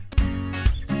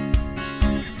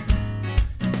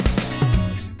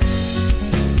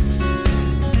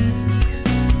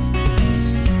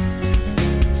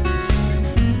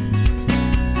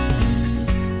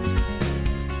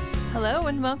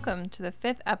welcome to the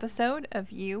 5th episode of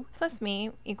You Plus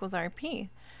Me Equals RP,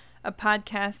 a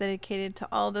podcast dedicated to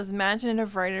all those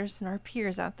imaginative writers and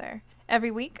RPers out there.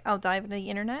 Every week, I'll dive into the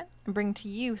internet and bring to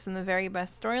you some of the very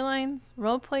best storylines,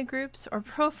 roleplay groups, or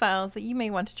profiles that you may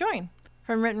want to join.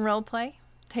 From written roleplay,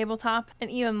 tabletop, and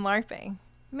even LARPing.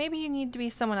 Maybe you need to be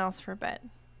someone else for a bit.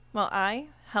 Well, I,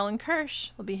 Helen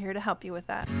Kirsch, will be here to help you with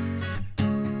that.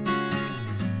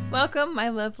 Welcome, my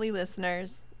lovely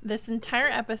listeners. This entire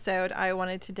episode I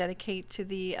wanted to dedicate to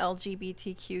the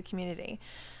LGBTQ community.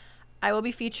 I will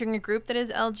be featuring a group that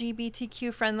is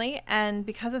LGBTQ friendly, and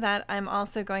because of that, I'm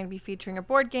also going to be featuring a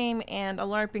board game and a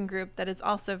LARPing group that is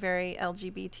also very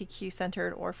LGBTQ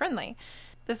centered or friendly.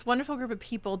 This wonderful group of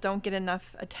people don't get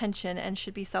enough attention and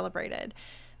should be celebrated.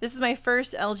 This is my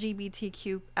first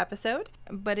LGBTQ episode,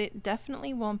 but it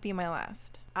definitely won't be my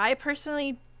last. I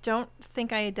personally don't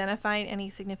think I identify in any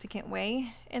significant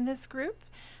way in this group.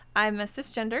 I'm a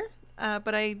cisgender,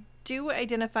 but I do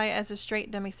identify as a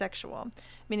straight demisexual,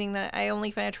 meaning that I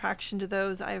only find attraction to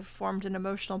those I've formed an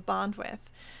emotional bond with.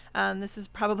 This is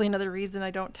probably another reason I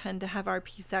don't tend to have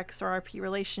RP sex or RP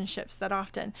relationships that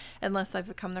often, unless I've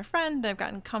become their friend and I've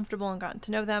gotten comfortable and gotten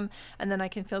to know them, and then I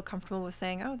can feel comfortable with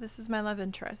saying, oh, this is my love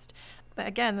interest. But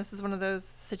again, this is one of those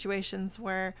situations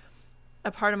where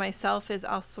a part of myself is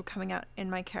also coming out in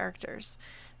my characters.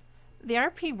 The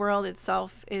RP world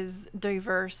itself is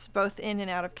diverse, both in and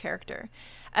out of character.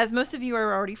 As most of you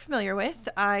are already familiar with,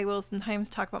 I will sometimes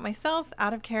talk about myself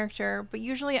out of character, but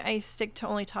usually I stick to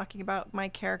only talking about my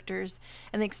characters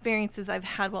and the experiences I've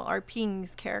had while RPing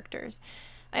these characters.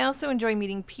 I also enjoy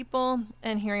meeting people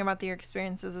and hearing about their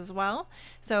experiences as well,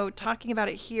 so talking about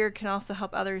it here can also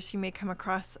help others who may come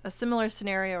across a similar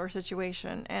scenario or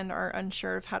situation and are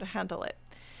unsure of how to handle it.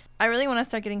 I really want to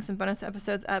start getting some bonus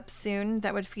episodes up soon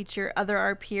that would feature other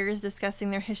RPers discussing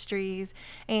their histories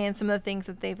and some of the things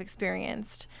that they've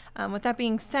experienced. With that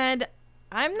being said,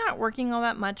 I'm not working all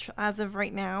that much as of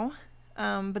right now,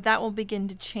 but that will begin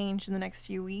to change in the next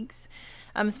few weeks.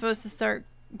 I'm supposed to start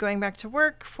going back to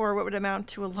work for what would amount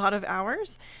to a lot of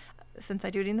hours, since I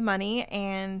do need the money,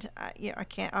 and I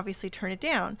can't obviously turn it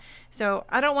down. So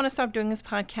I don't want to stop doing this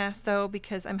podcast, though,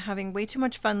 because I'm having way too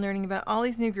much fun learning about all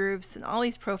these new groups and all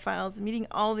these profiles and meeting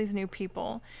all these new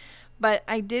people. But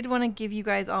I did want to give you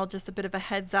guys all just a bit of a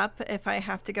heads up if I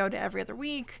have to go to every other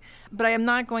week. But I am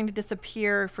not going to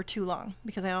disappear for too long,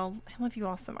 because I love you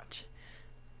all so much.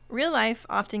 Real life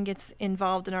often gets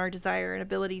involved in our desire and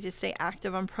ability to stay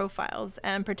active on profiles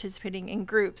and participating in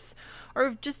groups,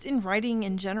 or just in writing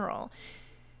in general.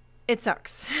 It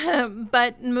sucks,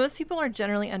 but most people are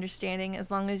generally understanding as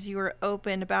long as you are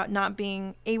open about not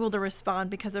being able to respond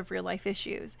because of real life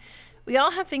issues. We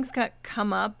all have things that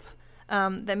come up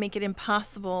that make it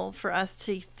impossible for us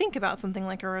to think about something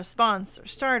like a response or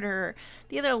starter, or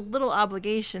the other little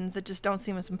obligations that just don't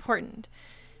seem as important.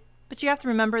 But you have to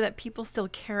remember that people still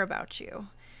care about you.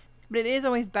 But it is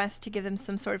always best to give them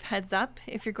some sort of heads up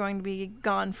if you're going to be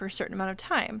gone for a certain amount of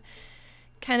time.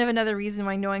 Kind of another reason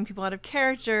why knowing people out of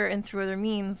character and through other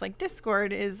means like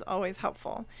Discord is always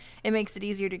helpful. It makes it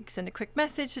easier to send a quick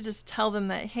message to just tell them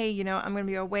that, hey, I'm going to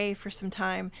be away for some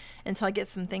time until I get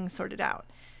some things sorted out.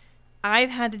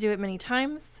 I've had to do it many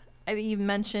times. I've even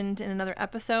mentioned in another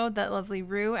episode that lovely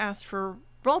Rue asked for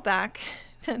rollback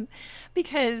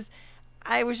because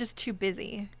I was just too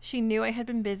busy. She knew I had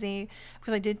been busy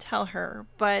because I did tell her,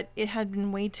 but it had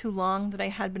been way too long that I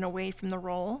had been away from the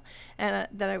role and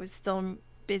that I was still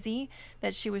busy,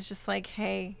 that she was just like,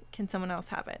 hey, can someone else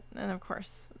have it? And of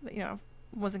course,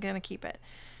 wasn't going to keep it.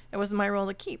 It wasn't my role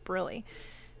to keep, really.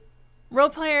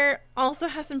 Roleplayer also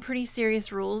has some pretty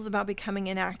serious rules about becoming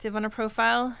inactive on a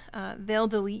profile. They'll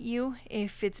delete you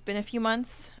if it's been a few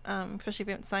months, especially if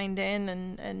you haven't signed in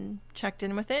and checked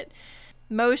in with it.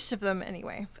 Most of them,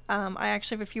 anyway. I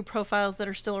actually have a few profiles that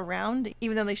are still around,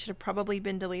 even though they should have probably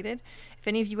been deleted. If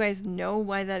any of you guys know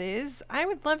why that is, I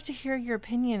would love to hear your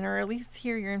opinion, or at least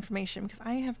hear your information, because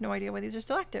I have no idea why these are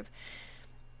still active.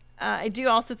 I do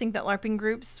also think that LARPing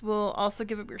groups will also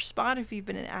give up your spot if you've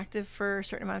been inactive for a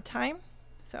certain amount of time.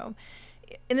 So,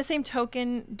 in the same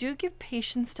token, do give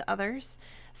patience to others.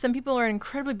 Some people are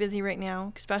incredibly busy right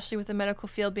now, especially with the medical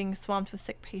field being swamped with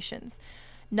sick patients.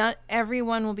 Not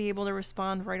everyone will be able to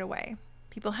respond right away.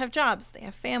 People have jobs, they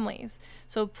have families,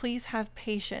 so please have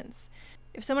patience.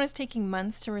 If someone is taking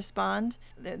months to respond,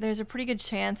 there's a pretty good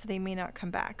chance that they may not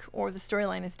come back, or the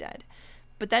storyline is dead.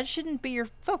 But that shouldn't be your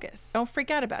focus. Don't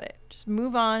freak out about it. Just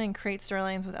move on and create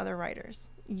storylines with other writers.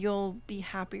 You'll be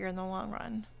happier in the long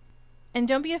run. And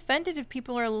don't be offended if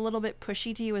people are a little bit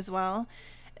pushy to you as well.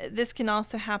 This can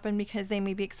also happen because they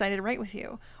may be excited to write with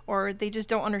you, or they just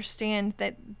don't understand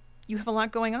that you have a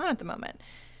lot going on at the moment.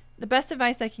 The best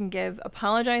advice I can give,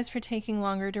 apologize for taking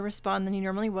longer to respond than you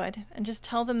normally would, and just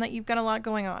tell them that you've got a lot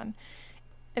going on.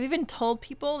 I've even told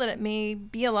people that it may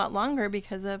be a lot longer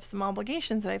because of some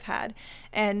obligations that I've had,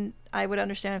 and I would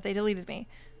understand if they deleted me.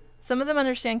 Some of them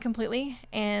understand completely,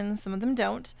 and some of them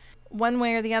don't. One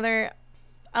way or the other,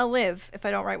 I'll live if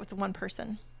I don't write with the one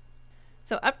person.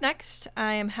 So up next,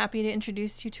 I am happy to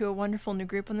introduce you to a wonderful new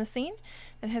group on the scene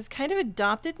that has kind of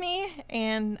adopted me,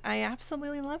 and I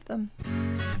absolutely love them.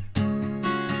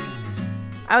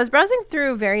 I was browsing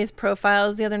through various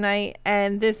profiles the other night,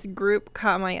 and this group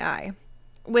caught my eye.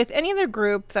 With any other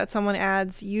group that someone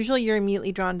adds, usually you're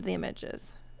immediately drawn to the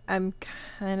images. I'm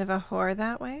kind of a whore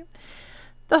that way.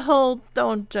 The whole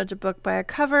don't judge a book by a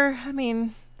cover, I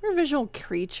mean, we're visual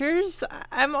creatures.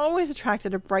 I'm always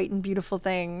attracted to bright and beautiful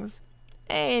things.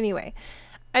 Anyway,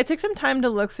 I took some time to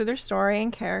look through their story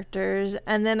and characters,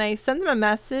 and then I sent them a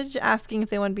message asking if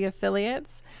they want to be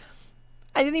affiliates.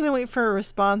 I didn't even wait for a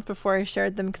response before I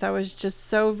shared them because I was just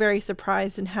so very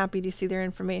surprised and happy to see their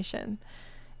information.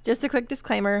 Just a quick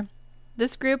disclaimer,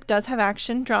 this group does have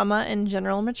action, drama, and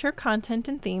general mature content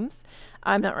and themes.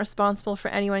 I'm not responsible for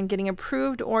anyone getting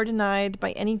approved or denied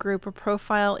by any group or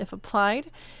profile if applied.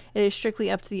 It is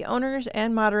strictly up to the owners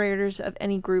and moderators of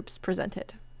any groups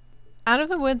presented. Out of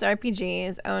the Woods RPG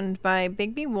is owned by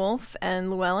Bigby Wolf and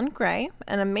Llewellyn Gray,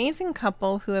 an amazing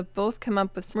couple who have both come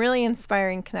up with some really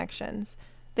inspiring connections.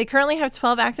 They currently have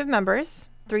 12 active members,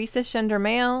 3 cisgender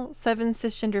male, 7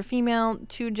 cisgender female,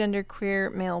 2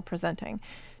 genderqueer male presenting.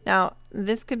 Now,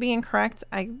 this could be incorrect.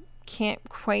 I can't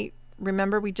quite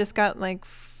remember. We just got like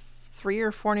 3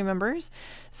 or 4 new members,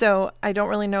 so I don't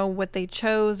really know what they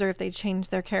chose or if they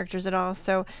changed their characters at all.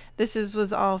 So this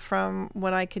was all from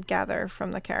what I could gather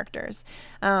from the characters.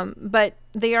 But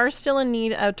they are still in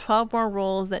need of 12 more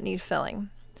roles that need filling.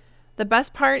 The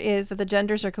best part is that the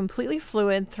genders are completely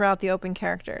fluid throughout the open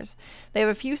characters. They have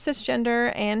a few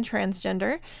cisgender and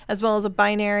transgender, as well as a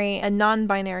binary and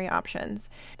non-binary options.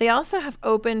 They also have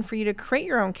open for you to create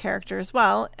your own character as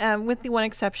well, with the one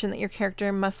exception that your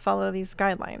character must follow these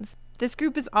guidelines. This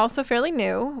group is also fairly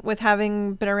new, with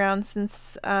having been around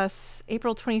since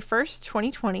April 21st,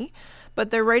 2020,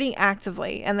 but they're writing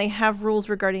actively, and they have rules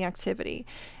regarding activity.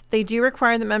 They do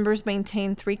require that members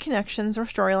maintain 3 connections or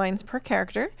storylines per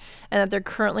character, and that they're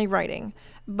currently writing.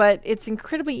 But it's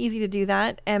incredibly easy to do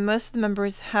that, and most of the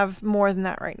members have more than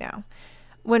that right now.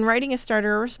 When writing a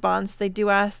starter or response, they do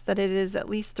ask that it is at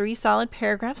least 3 solid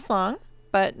paragraphs long,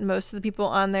 but most of the people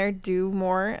on there do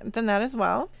more than that as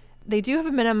well. They do have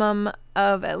a minimum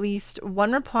of at least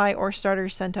 1 reply or starter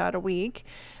sent out a week,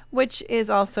 which is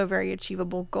also a very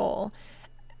achievable goal.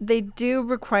 They do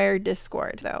require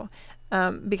Discord, though,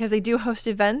 because they do host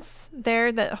events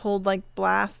there that hold like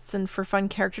blasts and for fun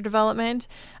character development.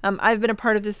 I've been a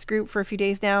part of this group for a few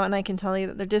days now, and I can tell you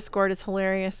that their Discord is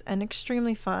hilarious and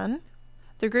extremely fun.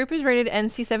 The group is rated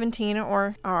NC-17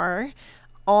 or R.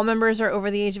 All members are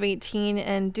over the age of 18,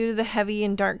 and due to the heavy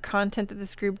and dark content that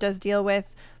this group does deal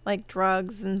with, like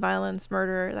drugs and violence,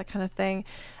 murder, that kind of thing,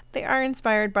 they are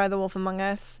inspired by The Wolf Among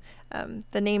Us.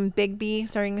 The name Bigby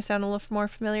starting to sound a little more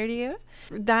familiar to you.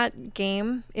 That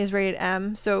game is rated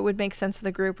M, so it would make sense that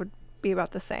the group would be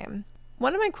about the same.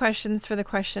 One of my questions for the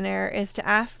questionnaire is to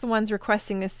ask the ones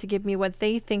requesting this to give me what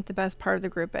they think the best part of the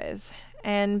group is.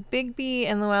 And Bigby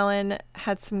and Llewellyn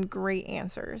had some great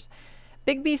answers.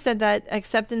 Bigby said that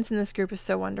acceptance in this group is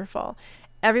so wonderful.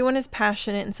 Everyone is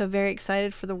passionate and so very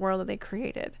excited for the world that they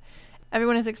created.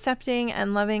 Everyone is accepting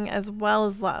and loving as well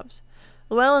as loved.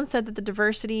 Llewellyn said that the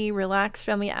diversity, relaxed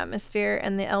family atmosphere,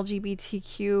 and the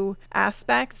LGBTQ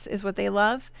aspects is what they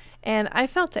love, and I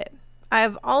felt it.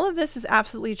 All of this is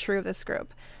absolutely true of this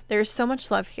group. There's so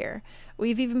much love here.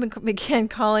 We've even began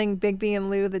calling Bigby and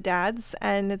Lou the dads,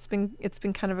 and it's been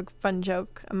kind of a fun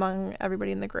joke among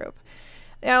everybody in the group.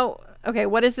 Now, okay,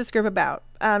 what is this group about?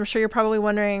 I'm sure you're probably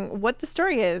wondering what the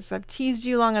story is. I've teased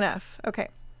you long enough. Okay,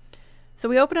 so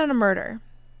we open on a murder.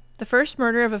 The first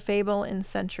murder of a fable in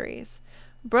centuries.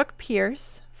 Brooke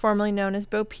Pierce, formerly known as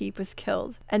Bo Peep, was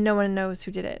killed, and no one knows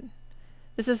who did it.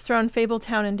 This has thrown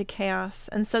Fabletown into chaos,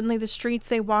 and suddenly the streets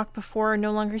they walked before are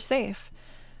no longer safe.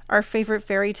 Our favorite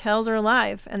fairy tales are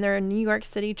alive, and they're in New York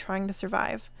City trying to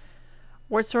survive.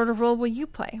 What sort of role will you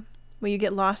play? Will you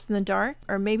get lost in the dark,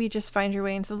 or maybe just find your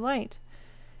way into the light?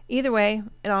 Either way,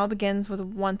 it all begins with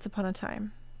Once Upon a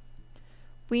Time.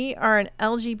 We are an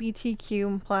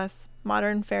LGBTQ plus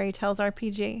modern fairy tales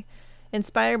RPG,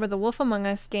 inspired by the Wolf Among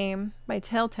Us game by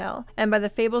Telltale and by the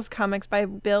Fables comics by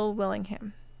Bill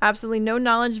Willingham. Absolutely no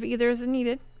knowledge of either is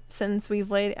needed, since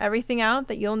we've laid everything out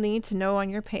that you'll need to know on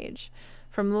your page,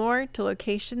 from lore to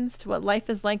locations to what life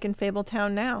is like in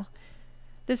Fabletown now.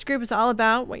 This group is all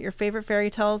about what your favorite fairy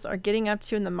tales are getting up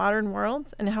to in the modern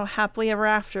world and how happily ever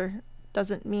after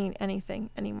doesn't mean anything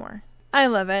anymore. I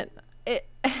love it.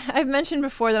 I've mentioned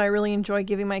before that I really enjoy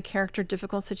giving my character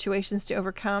difficult situations to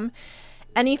overcome.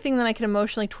 Anything that I can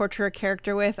emotionally torture a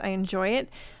character with, I enjoy it.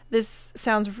 This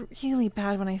sounds really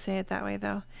bad when I say it that way,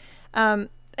 though.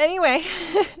 Anyway,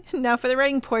 now for the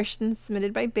writing portion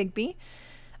submitted by Bigby.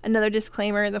 Another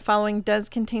disclaimer, the following does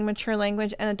contain mature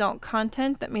language and adult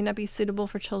content that may not be suitable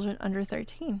for children under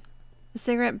 13. The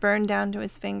cigarette burned down to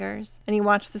his fingers, and he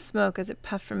watched the smoke as it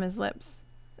puffed from his lips.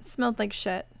 It smelled like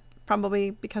shit,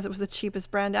 probably because it was the cheapest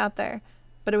brand out there,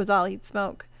 but it was all he'd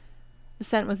smoke. The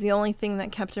scent was the only thing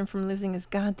that kept him from losing his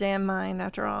goddamn mind,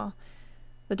 after all.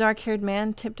 The dark-haired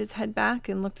man tipped his head back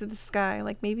and looked at the sky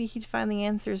like maybe he'd find the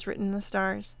answers written in the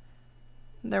stars.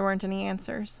 There weren't any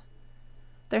answers.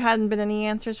 There hadn't been any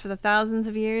answers for the thousands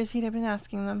of years he'd been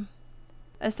asking them.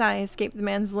 A sigh escaped the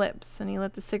man's lips, and he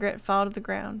let the cigarette fall to the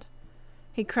ground.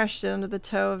 He crushed it under the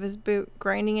toe of his boot,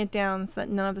 grinding it down so that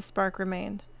none of the spark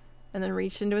remained, and then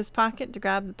reached into his pocket to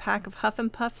grab the pack of Huff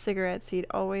and Puff cigarettes he'd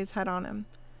always had on him.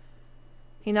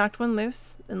 He knocked one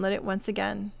loose and lit it once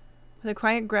again. With a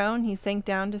quiet groan, he sank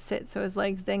down to sit so his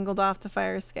legs dangled off the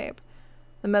fire escape.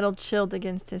 The metal chilled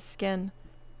against his skin.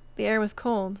 The air was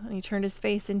cold, and he turned his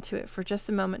face into it for just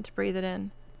a moment to breathe it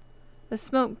in. The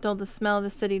smoke dulled the smell of the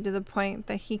city to the point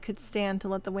that he could stand to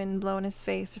let the wind blow in his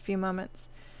face a few moments,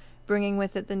 bringing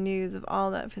with it the news of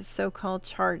all of his so-called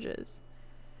charges.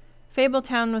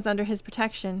 Fabletown was under his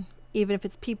protection, even if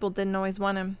its people didn't always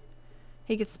want him.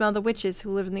 He could smell the witches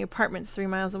who lived in the apartments 3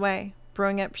 miles away,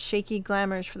 brewing up shaky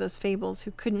glamours for those fables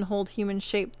who couldn't hold human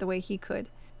shape the way he could.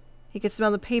 He could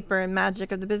smell the paper and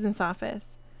magic of the business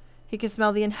office. He could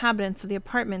smell the inhabitants of the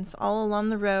apartments all along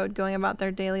the road going about their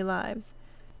daily lives.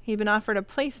 He'd been offered a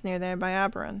place near there by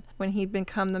Oberon when he'd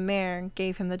become the mayor and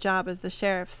gave him the job as the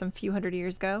sheriff some few hundred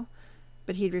years ago,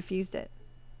 but he'd refused it.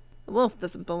 The wolf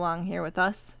doesn't belong here with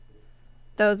us.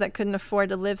 Those that couldn't afford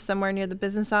to live somewhere near the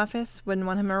business office wouldn't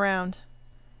want him around.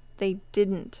 They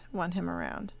didn't want him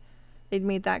around. They'd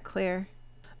made that clear.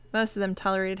 Most of them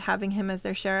tolerated having him as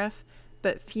their sheriff,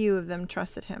 but few of them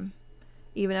trusted him,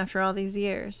 even after all these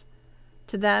years.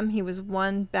 To them, he was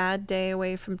one bad day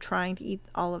away from trying to eat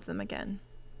all of them again.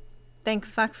 Thank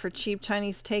fuck for cheap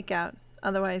Chinese takeout,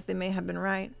 otherwise they may have been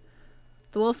right.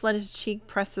 The wolf let his cheek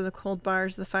press to the cold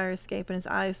bars of the fire escape, and his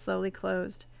eyes slowly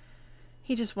closed.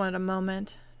 He just wanted a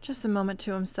moment, just a moment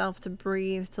to himself to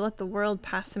breathe, to let the world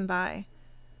pass him by.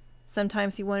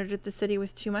 Sometimes he wondered if the city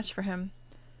was too much for him,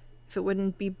 if it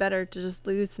wouldn't be better to just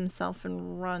lose himself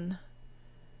and run.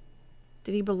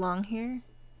 Did he belong here?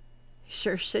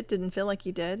 Sure shit didn't feel like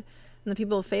he did, and the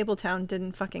people of Fabletown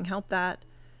didn't fucking help that.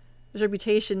 His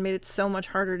reputation made it so much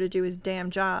harder to do his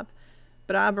damn job,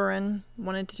 but Oberon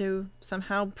wanted to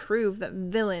somehow prove that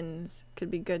villains could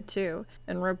be good too,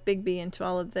 and rope Bigby into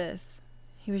all of this.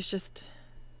 He was just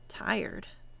tired.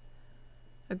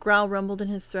 A growl rumbled in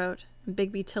his throat, and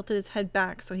Bigby tilted his head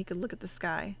back so he could look at the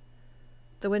sky.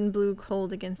 The wind blew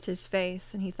cold against his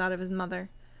face, and he thought of his mother.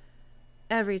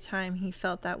 Every time he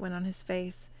felt that wind on his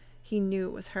face, he knew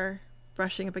it was her,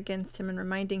 brushing up against him and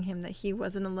reminding him that he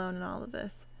wasn't alone in all of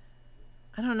this.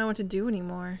 I don't know what to do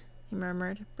anymore, he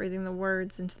murmured, breathing the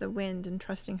words into the wind and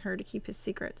trusting her to keep his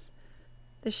secrets.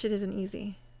 This shit isn't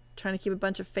easy. Trying to keep a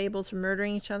bunch of fables from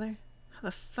murdering each other? How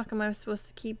the fuck am I supposed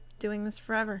to keep doing this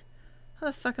forever? How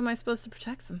the fuck am I supposed to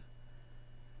protect them?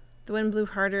 The wind blew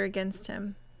harder against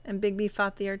him, and Bigby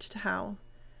fought the urge to howl,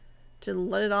 to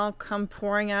let it all come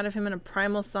pouring out of him in a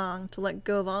primal song, to let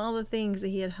go of all the things that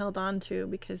he had held on to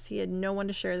because he had no one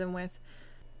to share them with.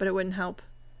 But it wouldn't help.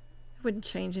 It wouldn't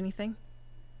change anything.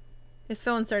 His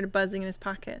phone started buzzing in his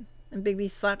pocket, and Bigby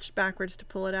slouched backwards to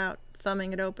pull it out,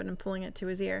 thumbing it open and pulling it to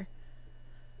his ear.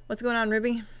 "What's going on,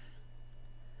 Ribby?"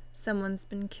 "Someone's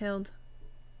been killed."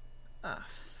 "Oh,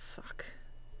 fuck."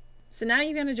 So now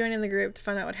you gotta join in the group to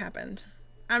find out what happened.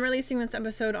 I'm releasing this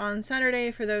episode on Saturday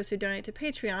for those who donate to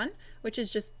Patreon, which is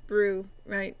just Brew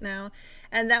right now.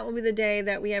 And that will be the day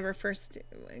that we have our first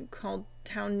called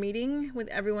town meeting with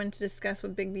everyone to discuss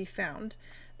what Bigby found.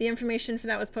 The information for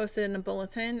that was posted in a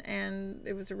bulletin, and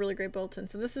it was a really great bulletin.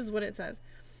 So this is what it says.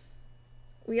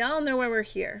 "We all know why we're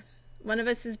here. One of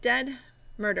us is dead,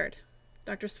 murdered.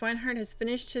 Dr. Swinehart has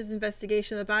finished his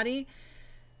investigation of the body,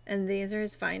 and these are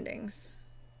his findings.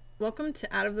 Welcome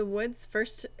to Out of the Woods'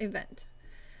 first event.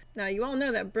 Now, you all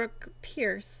know that Brooke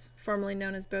Pierce, formerly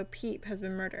known as Bo Peep, has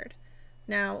been murdered.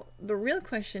 Now, the real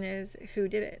question is, who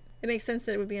did it? It makes sense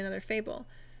that it would be another fable,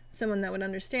 someone that would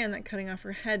understand that cutting off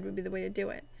her head would be the way to do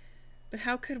it. But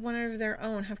how could one of their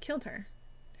own have killed her?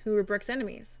 Who were Brooke's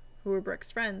enemies? Who were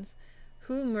Brooke's friends?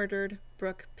 Who Murdered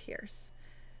Brooke Pierce?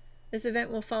 This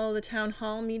event will follow the town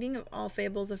hall meeting of All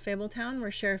Fables of Fabletown, where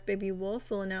Sheriff Baby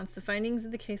Wolf will announce the findings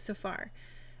of the case so far,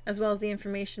 as well as the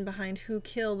information behind who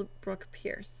killed Brooke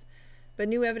Pierce. But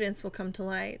new evidence will come to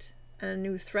light, and a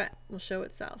new threat will show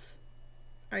itself.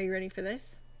 Are you ready for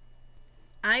this?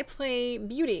 I play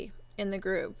Beauty in the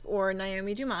group, or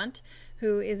Naomi Dumont,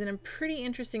 who is in a pretty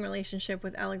interesting relationship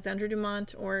with Alexandra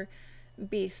Dumont, or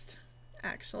Beast,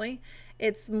 actually.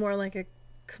 It's more like a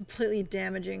completely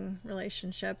damaging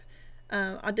relationship.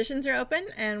 Auditions are open,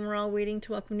 and we're all waiting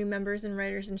to welcome new members and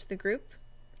writers into the group.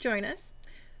 Join us.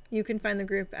 You can find the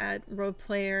group at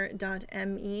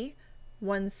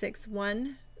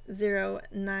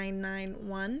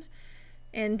roleplayer.me161091.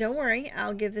 And don't worry,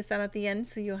 I'll give this out at the end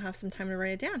so you'll have some time to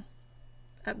write it down.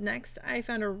 Up next, I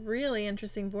found a really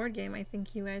interesting board game I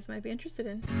think you guys might be interested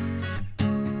in.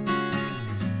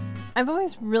 I've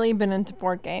always really been into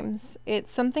board games.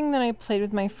 It's something that I played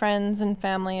with my friends and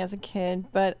family as a kid,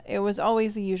 but it was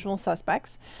always the usual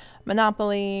suspects.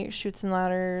 Monopoly, Chutes and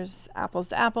Ladders, Apples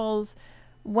to Apples.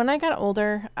 When I got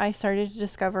older, I started to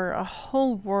discover a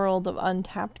whole world of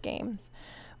untapped games.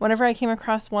 Whenever I came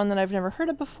across one that I've never heard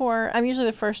of before, I'm usually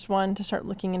the first one to start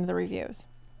looking into the reviews.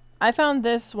 I found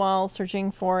this while searching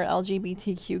for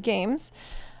LGBTQ games.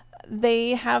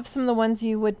 They have some of the ones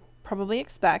you would probably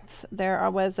expect. There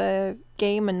was a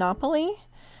gay Monopoly,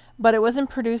 but it wasn't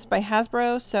produced by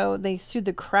Hasbro, so they sued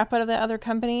the crap out of the other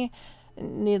company.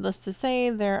 Needless to say,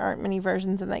 there aren't many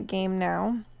versions of that game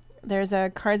now. There's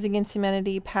a Cards Against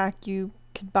Humanity pack you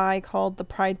could buy called the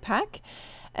Pride Pack,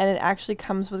 and it actually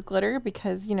comes with glitter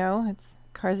because, it's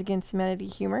Cards Against Humanity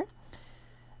humor.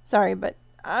 Sorry, but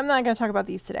I'm not going to talk about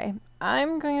these today.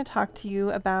 I'm going to talk to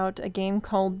you about a game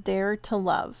called Dare to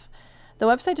Love. The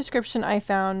website description I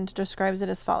found describes it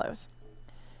as follows.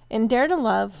 In Dare to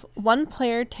Love, one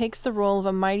player takes the role of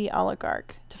a mighty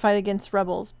oligarch to fight against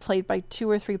rebels played by 2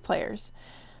 or 3 players.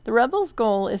 The rebels'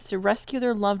 goal is to rescue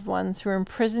their loved ones who are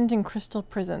imprisoned in crystal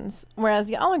prisons, whereas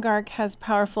the oligarch has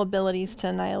powerful abilities to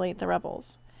annihilate the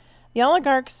rebels. The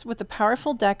oligarchs, with a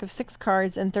powerful deck of 6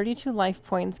 cards and 32 life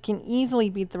points, can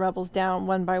easily beat the rebels down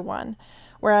one by one,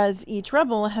 whereas each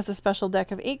rebel has a special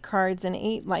deck of 8 cards and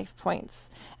 8 life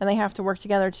points, and they have to work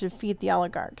together to defeat the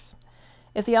oligarchs.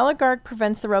 If the oligarch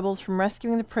prevents the rebels from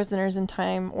rescuing the prisoners in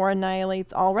time or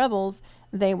annihilates all rebels,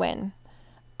 they win.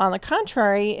 On the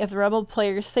contrary, if the rebel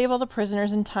players save all the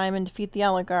prisoners in time and defeat the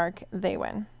oligarch, they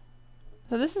win.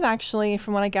 So this is actually,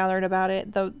 from what I gathered about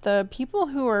it, the people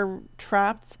who are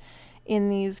trapped in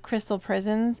these crystal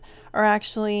prisons are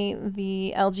actually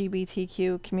the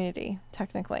LGBTQ community,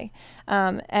 technically.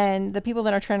 And the people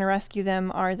that are trying to rescue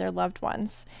them are their loved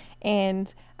ones.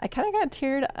 And I kind of got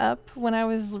teared up when I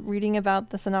was reading about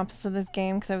the synopsis of this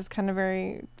game because it was kind of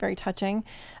very, very touching.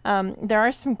 There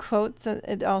are some quotes that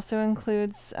it also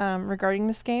includes regarding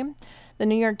this game. The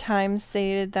New York Times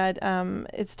stated that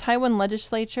its Taiwan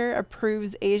legislature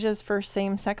approves Asia's first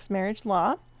same-sex marriage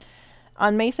law.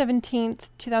 On May 17th,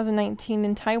 2019,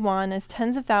 in Taiwan, as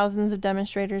tens of thousands of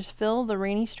demonstrators fill the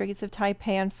rainy streets of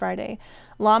Taipei on Friday,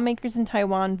 lawmakers in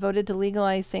Taiwan voted to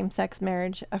legalize same-sex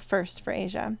marriage, a first for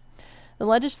Asia. The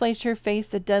legislature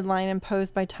faced a deadline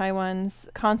imposed by Taiwan's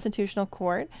Constitutional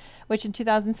Court, which in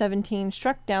 2017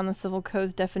 struck down the Civil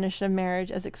Code's definition of marriage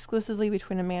as exclusively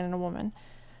between a man and a woman.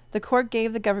 The court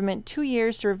gave the government 2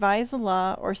 years to revise the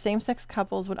law, or same-sex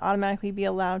couples would automatically be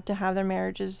allowed to have their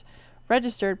marriages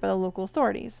registered by the local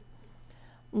authorities.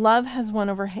 Love has won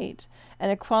over hate, and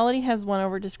equality has won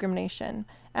over discrimination.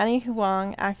 Annie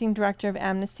Huang, acting director of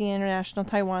Amnesty International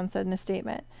Taiwan, said in a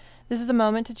statement, "This is a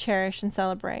moment to cherish and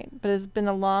celebrate, but it has been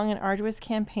a long and arduous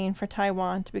campaign for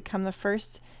Taiwan to become the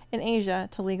first in Asia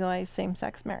to legalize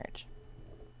same-sex marriage."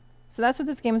 So that's what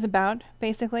this game is about,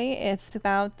 basically. It's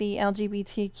about the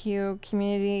LGBTQ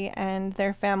community and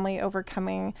their family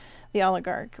overcoming the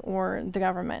oligarch or the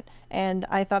government. And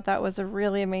I thought that was a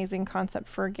really amazing concept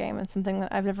for a game and something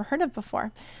that I've never heard of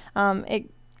before. It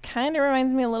kind of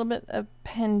reminds me a little bit of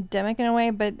Pandemic in a way,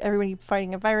 but everybody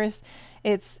fighting a virus.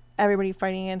 It's everybody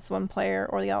fighting against one player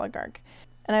or the oligarch.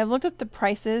 And I've looked up the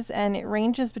prices, and it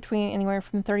ranges between anywhere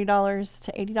from $30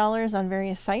 to $80 on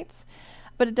various sites.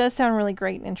 But it does sound really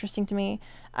great and interesting to me.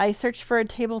 I searched for a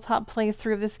tabletop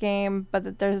playthrough of this game,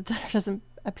 but there doesn't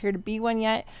appear to be one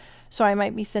yet. So I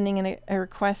might be sending in a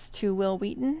request to Will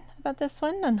Wheaton about this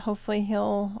one, and hopefully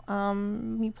he'll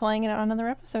be playing it on another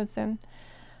episode soon.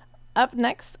 Up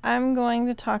next, I'm going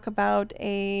to talk about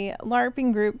a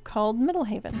LARPing group called Middle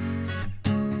Haven.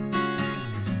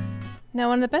 Now,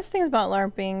 one of the best things about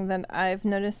LARPing that I've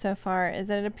noticed so far is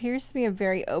that it appears to be a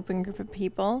very open group of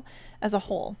people as a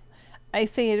whole. I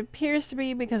say it appears to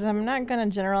be because I'm not going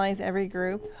to generalize every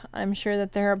group. I'm sure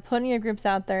that there are plenty of groups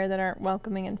out there that aren't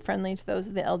welcoming and friendly to those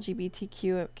of the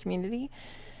LGBTQ community.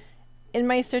 In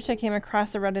my search, I came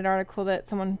across a Reddit article that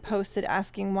someone posted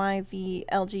asking why the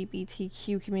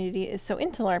LGBTQ community is so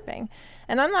into LARPing.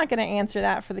 And I'm not going to answer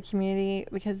that for the community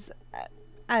because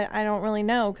I don't really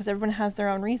know, because everyone has their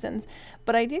own reasons.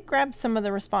 But I did grab some of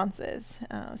the responses.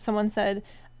 Someone said,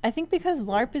 I think because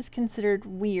LARP is considered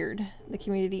weird, the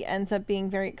community ends up being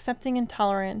very accepting and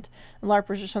tolerant.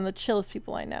 LARPers are some of the chillest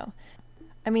people I know.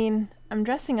 I mean, I'm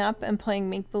dressing up and playing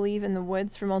make-believe in the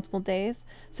woods for multiple days,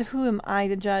 so who am I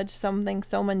to judge something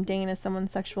so mundane as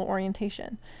someone's sexual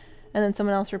orientation? And then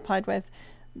someone else replied with,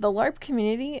 the LARP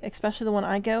community, especially the one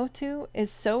I go to,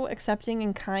 is so accepting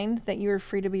and kind that you are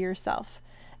free to be yourself.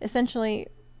 Essentially,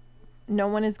 no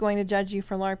one is going to judge you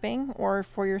for LARPing or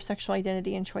for your sexual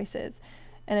identity and choices,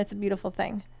 and it's a beautiful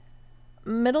thing.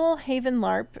 Middle Haven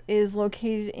LARP is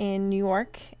located in New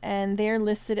York, and they're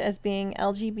listed as being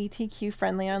LGBTQ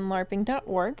friendly on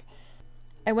LARPing.org.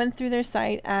 I went through their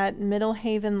site at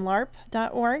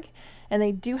middlehavenlarp.org, and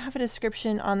they do have a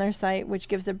description on their site which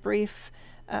gives a brief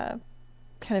kind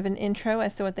of an intro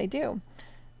as to what they do.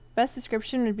 Best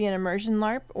description would be an immersion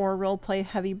LARP or roleplay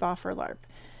heavy boffer LARP.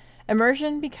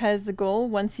 Immersion because the goal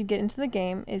once you get into the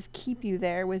game is keep you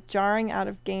there with jarring out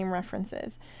of game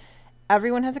references.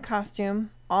 Everyone has a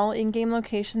costume, all in-game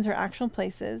locations are actual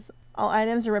places, all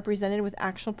items are represented with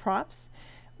actual props.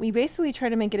 We basically try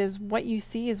to make it as what you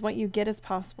see is what you get as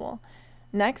possible.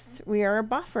 Next, we are a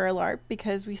boffer LARP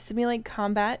because we simulate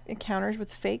combat encounters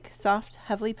with fake, soft,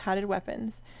 heavily padded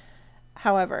weapons.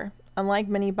 However, unlike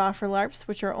many boffer LARPs,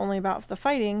 which are only about the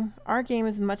fighting, our game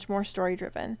is much more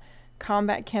story-driven.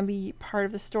 Combat can be part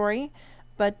of the story,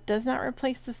 but does not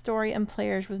replace the story and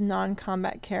players with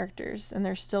non-combat characters, and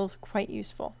they're still quite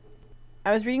useful.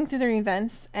 I was reading through their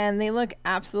events, and they look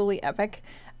absolutely epic.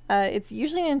 It's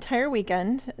usually an entire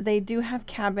weekend. They do have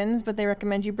cabins, but they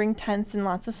recommend you bring tents and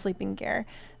lots of sleeping gear,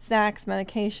 snacks,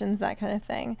 medications, that kind of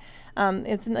thing.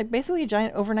 It's like basically a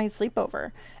giant overnight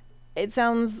sleepover. It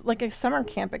sounds like a summer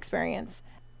camp experience.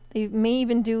 They may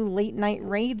even do late night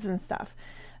raids and stuff.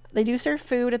 They do serve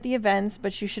food at the events,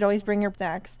 but you should always bring your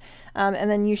snacks. And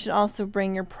then you should also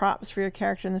bring your props for your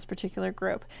character in this particular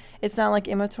group. It's not like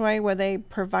Imatoy where they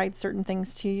provide certain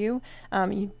things to you.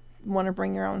 You want to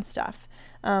bring your own stuff.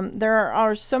 There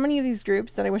are so many of these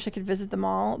groups that I wish I could visit them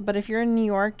all. But if you're in New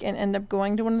York and end up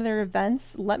going to one of their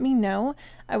events, let me know.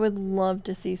 I would love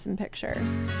to see some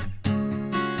pictures.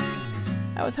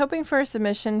 I was hoping for a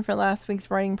submission for last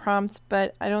week's writing prompt,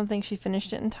 but I don't think she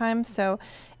finished it in time, so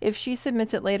if she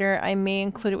submits it later, I may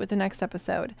include it with the next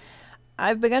episode.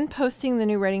 I've begun posting the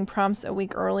new writing prompts a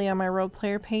week early on my role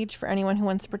player page for anyone who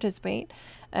wants to participate,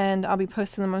 and I'll be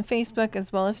posting them on Facebook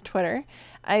as well as Twitter.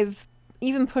 I've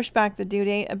even pushed back the due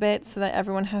date a bit so that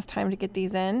everyone has time to get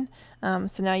these in,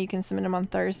 so now you can submit them on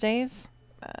Thursdays.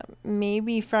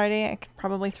 Maybe Friday. I could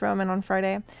probably throw them in on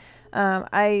Friday.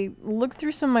 I looked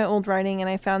through some of my old writing and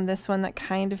I found this one that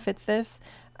kind of fits this.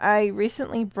 I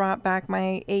recently brought back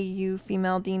my AU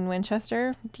female Dean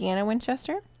Winchester, Deanna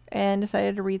Winchester, and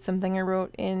decided to read something I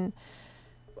wrote in,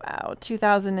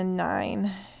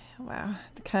 2009. Wow,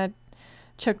 I kind of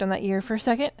choked on that year for a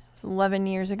second. It was 11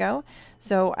 years ago.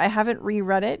 So I haven't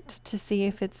reread it to see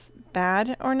if it's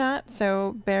bad or not,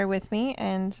 so bear with me,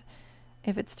 and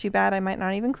if it's too bad, I might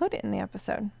not even include it in the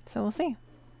episode. So we'll see.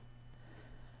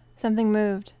 Something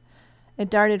moved.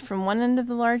 It darted from one end of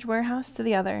the large warehouse to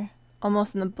the other,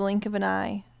 almost in the blink of an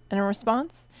eye. And in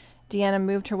response, Deanna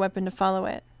moved her weapon to follow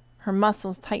it. Her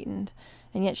muscles tightened,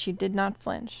 and yet she did not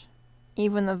flinch.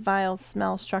 Even when the vile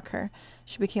smell struck her,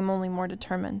 she became only more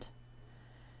determined.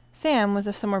 Sam was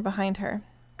somewhere behind her,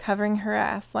 covering her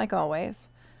ass like always.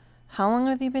 How long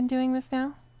have they been doing this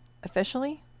now?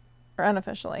 Officially? Or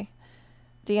unofficially?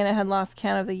 Deanna had lost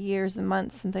count of the years and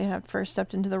months since they had first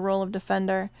stepped into the role of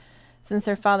defender, since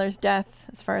their father's death,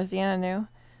 as far as Deanna knew.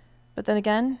 But then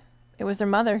again, it was their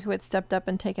mother who had stepped up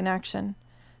and taken action.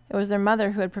 It was their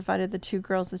mother who had provided the two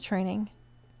girls with training.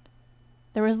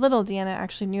 There was little Deanna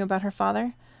actually knew about her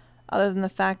father, other than the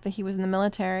fact that he was in the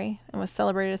military and was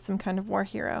celebrated as some kind of war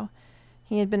hero.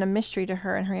 He had been a mystery to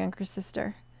her and her younger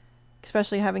sister,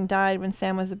 especially having died when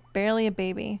Sam was barely a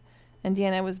baby, and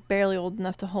Deanna was barely old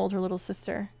enough to hold her little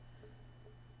sister.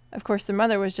 Of course, their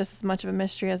mother was just as much of a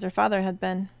mystery as their father had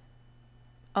been.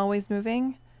 Always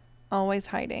moving, always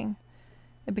hiding.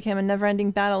 It became a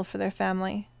never-ending battle for their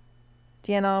family.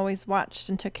 Deanna always watched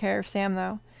and took care of Sam,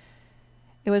 though.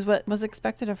 It was what was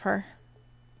expected of her.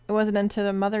 It wasn't until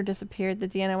the mother disappeared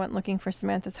that Deanna went looking for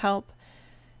Samantha's help.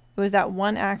 It was that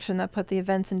one action that put the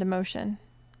events into motion.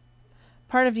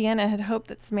 Part of Deanna had hoped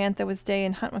that Samantha would stay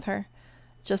and hunt with her,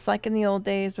 just like in the old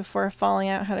days before a falling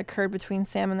out had occurred between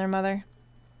Sam and their mother.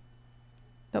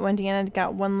 But when Deanna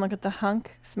got one look at the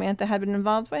hunk Samantha had been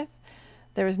involved with,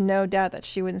 there was no doubt that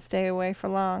she wouldn't stay away for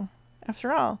long.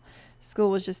 After all,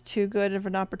 school was just too good of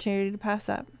an opportunity to pass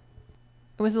up.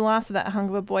 It was the loss of that hunk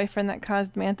of a boyfriend that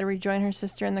caused Samantha to rejoin her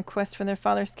sister in the quest for their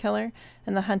father's killer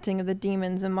and the hunting of the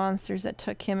demons and monsters that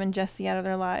took him and Jesse out of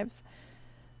their lives.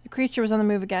 The creature was on the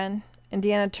move again, and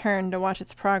Deanna turned to watch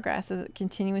its progress as it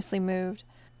continuously moved,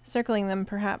 circling them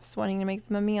perhaps wanting to make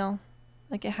them a meal,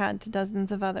 like it had to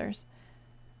dozens of others.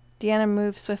 Deanna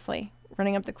moved swiftly,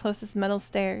 running up the closest metal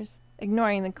stairs,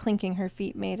 ignoring the clinking her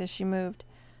feet made as she moved.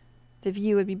 The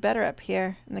view would be better up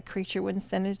here, and the creature wouldn't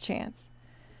stand a chance.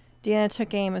 Deanna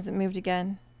took aim as it moved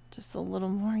again. Just a little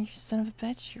more, you son of a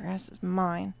bitch. Your ass is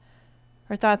mine.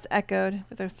 Her thoughts echoed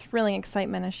with a thrilling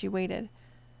excitement as she waited.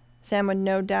 Sam would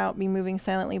no doubt be moving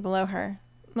silently below her,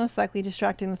 most likely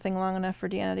distracting the thing long enough for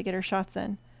Deanna to get her shots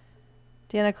in.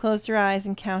 Deanna closed her eyes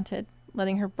and counted,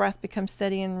 letting her breath become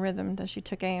steady and rhythmed as she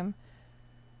took aim.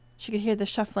 She could hear the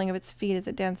shuffling of its feet as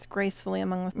it danced gracefully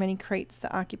among the many crates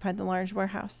that occupied the large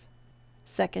warehouse.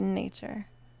 Second nature.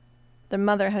 Their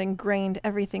mother had ingrained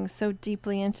everything so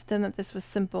deeply into them that this was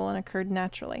simple and occurred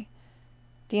naturally.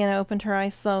 Deanna opened her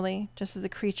eyes slowly, just as the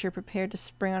creature prepared to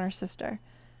spring on her sister.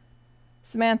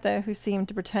 Samantha, who seemed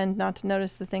to pretend not to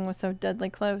notice the thing was so deadly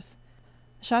close.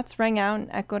 The shots rang out and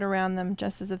echoed around them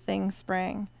just as the thing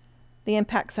sprang. The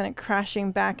impact sent it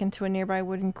crashing back into a nearby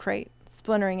wooden crate,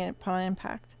 splintering it upon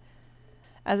impact.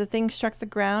 As the thing struck the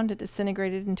ground, it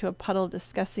disintegrated into a puddle of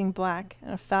disgusting black,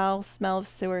 and a foul smell of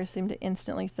sewer seemed to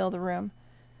instantly fill the room.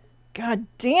 "God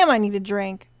damn, I need a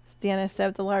drink," Deanna said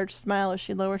with a large smile as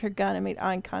she lowered her gun and made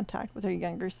eye contact with her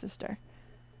younger sister.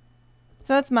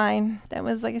 So that's mine. That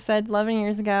was, like I said, 11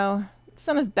 years ago. It's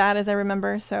not as bad as I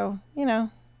remember, so,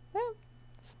 it's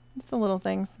the little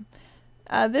things.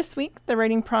 This week, the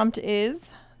rating prompt is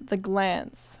The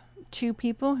Glance. Two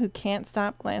people who can't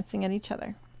stop glancing at each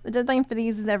other. The deadline for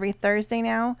these is every Thursday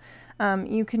now.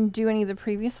 You can do any of the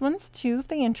previous ones too if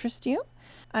they interest you.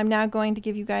 I'm now going to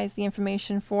give you guys the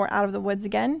information for Out of the Woods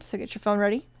again, so get your phone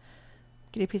ready.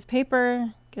 Get a piece of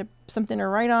paper, get something to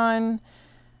write on.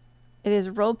 It is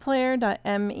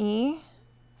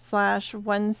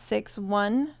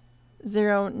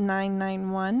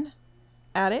roleplayer.me/1610991.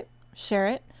 Add it, share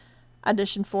it,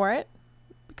 audition for it,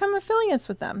 become affiliates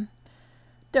with them.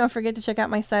 Don't forget to check out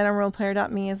my site on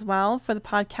roleplayer.me as well for the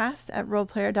podcast at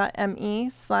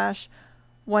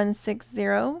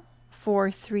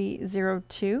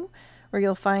roleplayer.me/1604302, where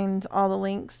you'll find all the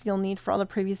links you'll need for all the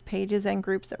previous pages and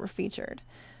groups that were featured.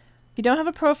 If you don't have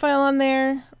a profile on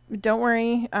there, don't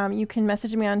worry. You can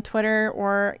message me on Twitter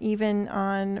or even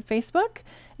on Facebook.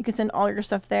 You can send all your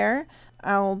stuff there.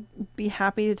 I'll be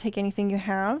happy to take anything you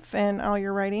have and all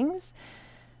your writings.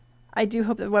 I do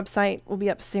hope the website will be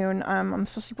up soon. I'm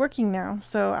supposed to be working now,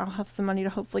 so I'll have some money to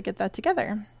hopefully get that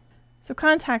together. So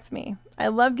contact me. I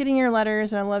love getting your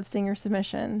letters and I love seeing your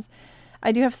submissions.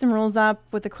 I do have some rules up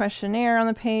with the questionnaire on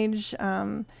the page.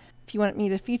 If you want me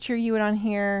to feature you on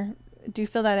here, do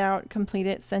fill that out, complete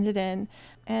it, send it in,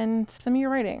 and send me your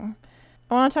writing.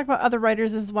 I want to talk about other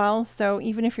writers as well, so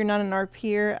even if you're not an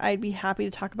RPer, I'd be happy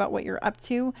to talk about what you're up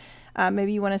to.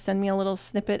 Maybe you want to send me a little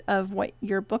snippet of what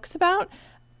your book's about.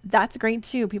 That's great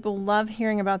too. People love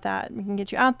hearing about that. We can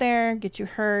get you out there, get you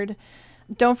heard.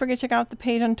 Don't forget to check out the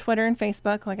page on Twitter and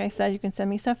Facebook. Like I said, you can send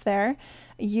me stuff there.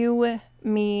 You,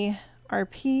 me,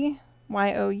 RP,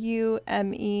 YOUMERP.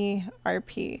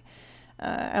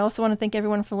 I also want to thank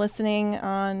everyone for listening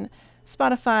on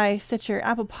Spotify, Stitcher,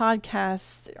 Apple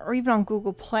Podcasts, or even on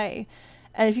Google Play.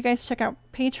 And if you guys check out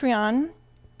Patreon,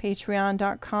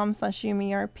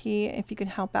 patreon.com/YOUMERP, if you could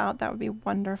help out, that would be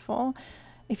wonderful.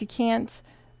 If you can't,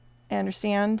 I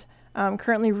understand.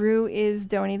 Currently, Rue is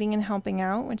donating and helping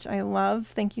out, which I love.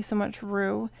 Thank you so much,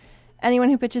 Rue. Anyone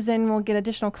who pitches in will get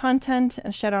additional content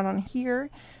and shout out on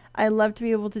here. I love to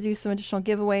be able to do some additional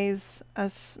giveaways,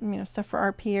 stuff for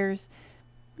our peers,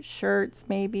 shirts,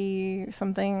 maybe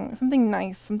something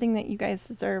nice, something that you guys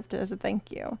deserve as a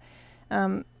thank you.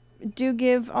 Do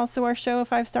give also our show a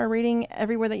 5-star rating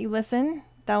everywhere that you listen.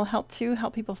 That'll help too,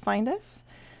 help people find us.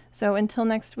 So until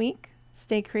next week,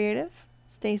 stay creative,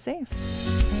 stay safe.